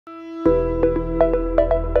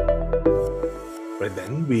Right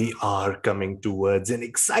then, we are coming towards an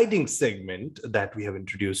exciting segment that we have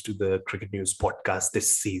introduced to the Cricket News podcast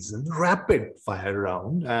this season, Rapid Fire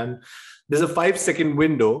Round. And there's a 5-second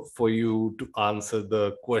window for you to answer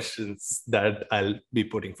the questions that I'll be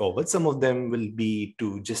putting forward. Some of them will be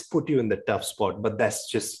to just put you in the tough spot, but that's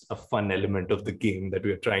just a fun element of the game that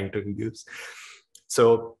we're trying to induce.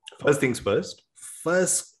 So, first things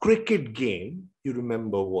first cricket game you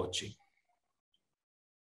remember watching?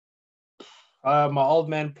 My old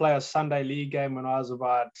man played a Sunday league game when I was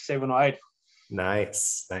about 7 or 8.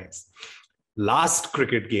 Nice. Last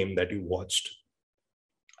cricket game that you watched?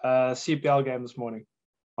 CPL game this morning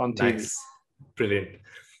on TV. Nice. Brilliant.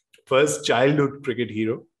 First childhood cricket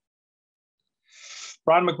hero?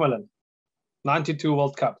 Brian McMillan, 92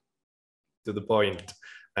 World Cup. To the point.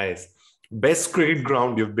 Nice. Best cricket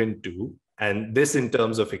ground you've been to, and this in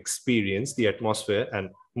terms of experience, the atmosphere,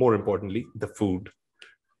 and more importantly, the food.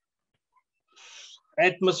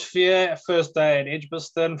 Atmosphere, first day at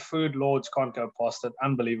Edgbaston, food, Lords, can't go past it.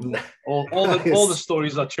 Unbelievable. All the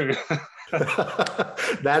stories are true.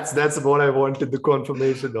 That's what I wanted the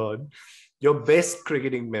confirmation on. Your best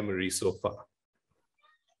cricketing memory so far?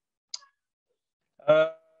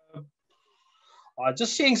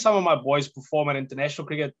 Just seeing some of my boys perform at international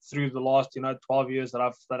cricket through the last 12 years that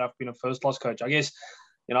I've been a first class coach. I guess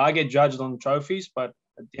I get judged on trophies, but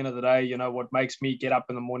at the end of the day, what makes me get up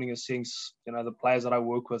in the morning is seeing the players that I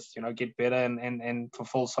work with get better and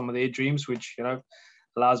fulfill some of their dreams, which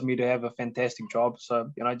allows me to have a fantastic job.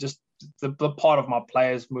 So just the part of my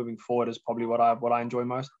players moving forward is probably what I enjoy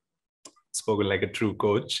most. Spoken like a true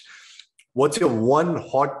coach. What's your one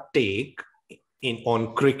hot take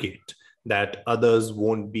on cricket that others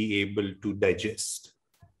won't be able to digest?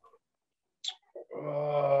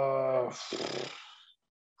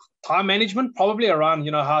 Time management, probably around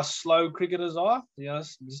how slow cricketers are.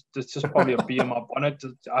 It's just probably a bee in my bonnet.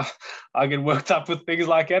 I get worked up with things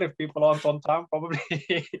like that if people aren't on time, probably.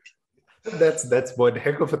 That's one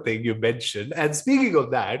heck of a thing you mentioned. And speaking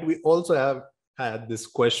of that, we also have had this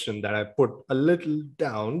question that I put a little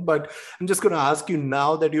down, but I'm just going to ask you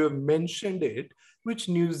now that you have mentioned it. Which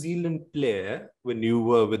New Zealand player, when you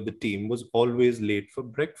were with the team, was always late for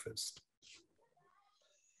breakfast?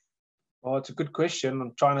 Oh, it's a good question.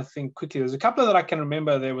 I'm trying to think quickly. There's a couple that I can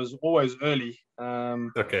remember. There was always early.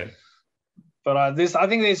 Okay. But I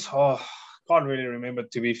think there's. Can't really remember,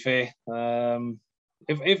 to be fair.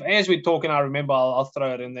 If as we're talking, I remember, I'll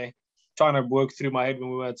throw it in there. Trying to work through my head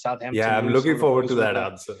when we were at Southampton. Yeah, I'm looking forward to that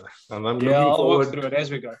answer. I'll work through it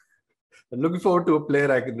as we go. I'm looking forward to a player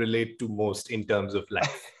I can relate to most in terms of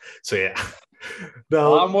life. So, yeah.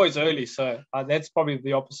 Now, I'm always early, so that's probably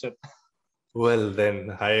the opposite. Well,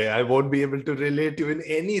 then, I won't be able to relate to you in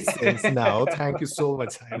any sense now. Thank you so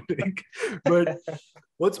much, Heinrich. But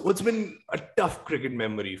what's been a tough cricket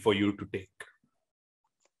memory for you to take?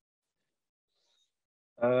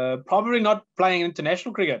 Probably not playing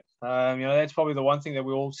international cricket. That's probably the one thing that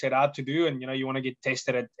we all set out to do. And, you want to get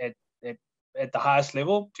tested at the highest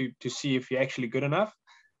level to see if you're actually good enough.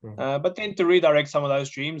 But then to redirect some of those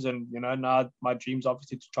dreams, and now my dream's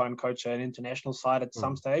obviously to try and coach an international side at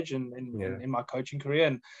some stage in my coaching career,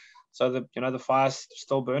 and so the fire's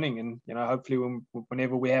still burning, and hopefully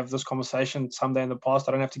whenever we have this conversation someday in the past,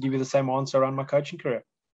 I don't have to give you the same answer around my coaching career.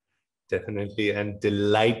 Definitely, and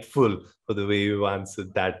delightful for the way you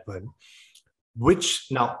answered that one. Which,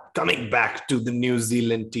 now coming back to the New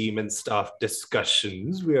Zealand team and staff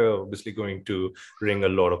discussions, we are obviously going to ring a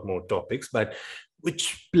lot of more topics, but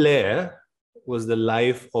which player was the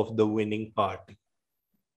life of the winning party?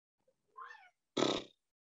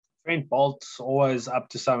 Trent Bolt's always up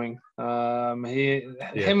to something.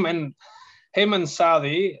 Him and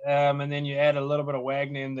Southee, and then you add a little bit of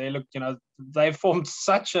Wagner in there. Look, they formed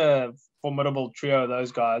such a formidable trio,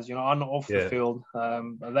 those guys, on and off the field.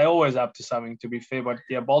 They're always up to something, to be fair. But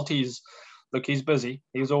yeah, Bolty's, look, he's busy.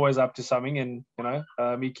 He's always up to something, and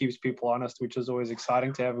he keeps people honest, which is always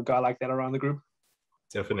exciting to have a guy like that around the group.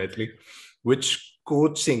 Definitely. Which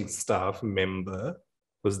coaching staff member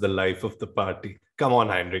was the life of the party? Come on,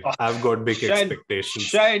 Heinrich. I've got big expectations.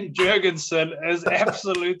 Shane Jurgensen is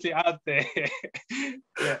absolutely out there.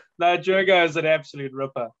 No, Jurgo is an absolute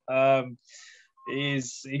ripper.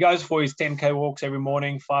 He goes for his 10K walks every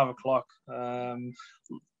morning, 5 o'clock.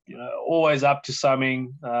 Always up to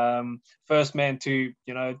something. First man to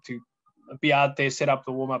be out there, set up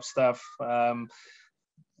the warm-up stuff.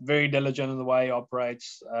 Very diligent in the way he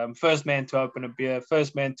operates. First man to open a beer.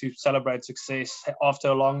 First man to celebrate success after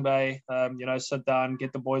a long day. Sit down,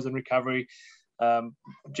 get the boys in recovery.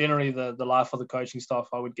 Generally, the life of the coaching staff,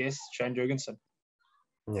 I would guess, Shane Jurgensen.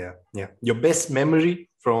 Yeah, yeah. Your best memory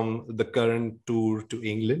from the current tour to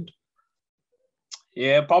England?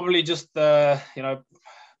 Yeah, probably just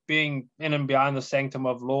being in and behind the sanctum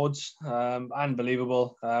of Lords,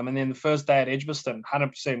 unbelievable. And then the first day at Edgbaston,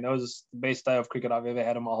 100%. That was the best day of cricket I've ever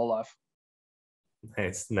had in my whole life.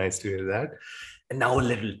 Nice to hear that. And now a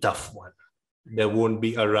little tough one. There won't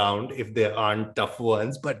be around if there aren't tough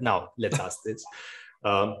ones, but now let's ask this.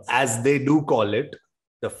 As they do call it,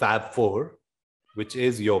 the Fab Four, which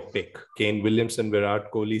is your pick? Kane Williamson,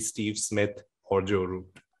 Virat Kohli, Steve Smith, or Joe Root?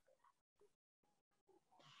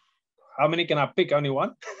 How many can I pick? Only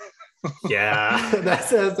one? Yeah, that's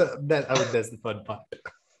the fun part.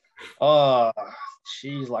 Oh,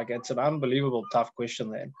 geez, like it's an unbelievable tough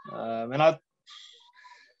question then. And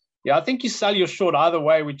I think you sell your short either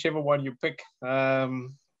way, whichever one you pick.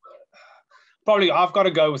 Probably I've got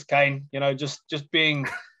to go with Kane. Just being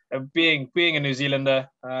a New Zealander.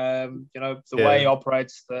 The way he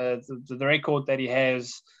operates, the record that he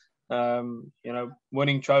has.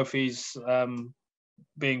 Winning trophies,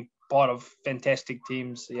 being part of fantastic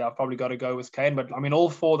teams. Yeah, I've probably got to go with Kane. But I mean, all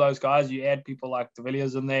four of those guys, you add people like De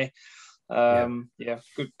Villiers in there.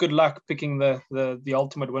 Good luck picking the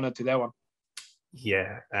ultimate winner to that one.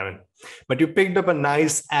 Yeah, I mean, but you picked up a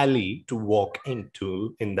nice alley to walk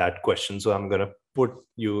into in that question. So I'm going to put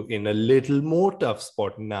you in a little more tough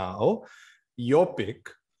spot now. Your pick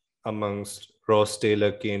amongst Ross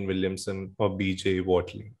Taylor, Kane Williamson, or BJ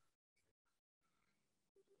Watley?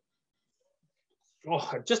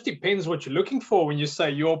 Oh, it just depends what you're looking for when you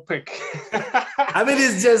say your pick. I mean,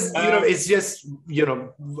 it's just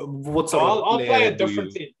what sort of I'll play it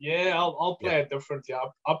differently. Yeah, I'll play it differently.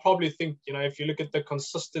 I'll probably think, if you look at the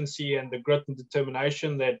consistency and the grit and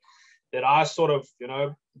determination that I sort of,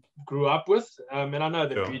 grew up with. And I know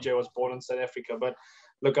that BJ was born in South Africa, but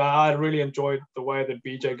look, I really enjoyed the way that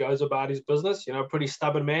BJ goes about his business. Pretty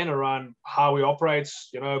stubborn man around how he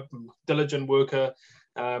operates, diligent worker.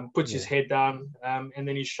 Puts his head down, and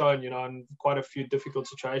then he's shown, in quite a few difficult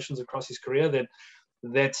situations across his career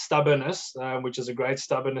that stubbornness, which is a great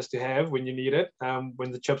stubbornness to have when you need it,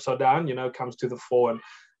 when the chips are down, comes to the fore.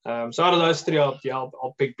 And so out of those three,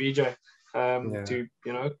 I'll pick BJ to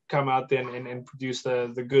come out there and produce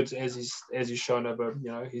the goods as he's shown over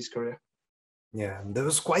his career. Yeah, there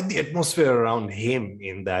was quite the atmosphere around him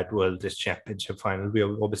in that World Test Championship final. We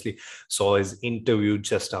obviously saw his interview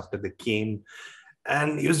just after the game.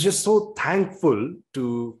 And he was just so thankful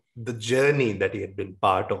to the journey that he had been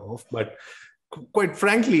part of. But quite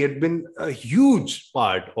frankly, it had been a huge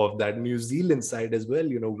part of that New Zealand side as well,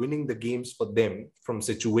 winning the games for them from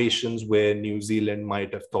situations where New Zealand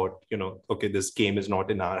might have thought, okay, this game is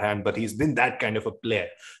not in our hand, but he's been that kind of a player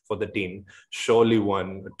for the team. Surely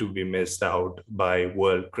one to be missed out by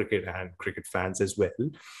world cricket and cricket fans as well.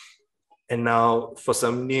 And now for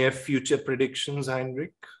some near future predictions,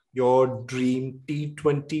 Heinrich. Your dream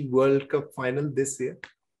T20 World Cup final this year?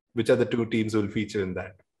 Which are the two teams who will feature in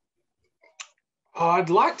that? I'd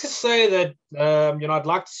like to say that I'd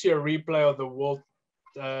like to see a replay of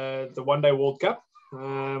the One Day World Cup.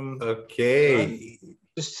 Okay.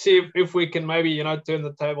 Just see if we can maybe turn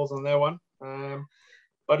the tables on that one.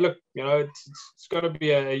 But look, it's going to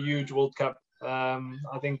be a huge World Cup.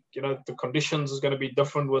 I think the conditions is going to be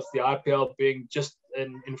different with the IPL being just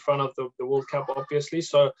in front of the World Cup, obviously.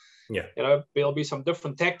 So there'll be some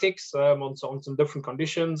different tactics on some different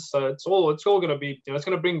conditions. So it's all going to be it's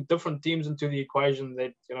going to bring different teams into the equation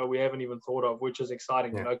that we haven't even thought of, which is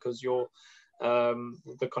exciting. Because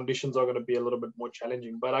the conditions are going to be a little bit more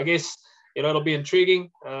challenging. But I guess it'll be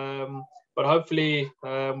intriguing. But hopefully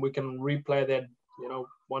we can replay that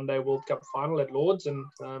One Day World Cup final at Lords and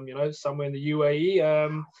somewhere in the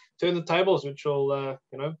UAE, turn the tables, which will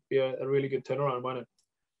be a really good turnaround, won't it?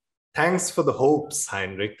 Thanks for the hopes,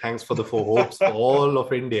 Heinrich. Thanks for the four hopes for all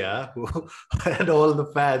of India and all the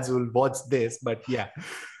fans who will watch this. But yeah,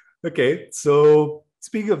 okay. So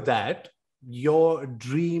speaking of that, your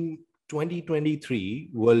dream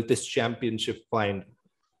 2023 World Test Championship final. It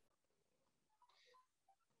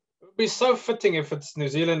would be so fitting if it's New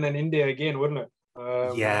Zealand and India again, wouldn't it?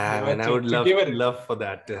 And I would love for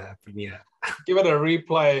that to happen. Yeah, give it a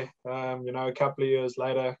replay. A couple of years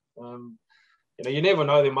later, you never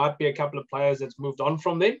know. There might be a couple of players that's moved on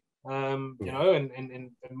from them. And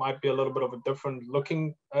it might be a little bit of a different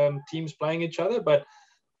looking teams playing each other. But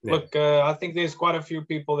look, I think there's quite a few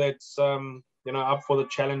people that's up for the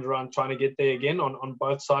challenge around trying to get there again on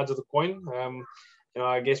both sides of the coin.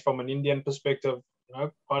 I guess from an Indian perspective,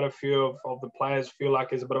 quite a few of the players feel like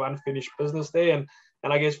there's a bit of unfinished business there,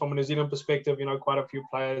 and I guess from a New Zealand perspective, quite a few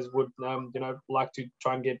players would like to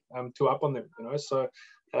try and get two up on them. So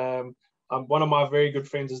One of my very good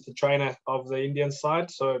friends is the trainer of the Indian side,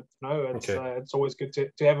 so it's always good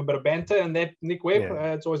to have a bit of banter. And that Nick Webb,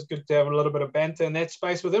 it's always good to have a little bit of banter in that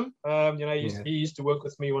space with him. He used to work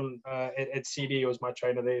with me when at CD. He was my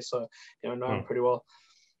trainer there, so know him pretty well.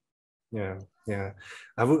 Yeah.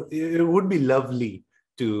 It would be lovely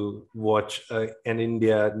to watch an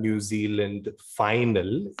India-New Zealand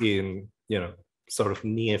final in, sort of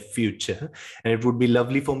near future. And it would be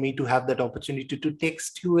lovely for me to have that opportunity to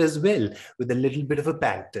text you as well with a little bit of a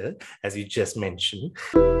banter, as you just mentioned.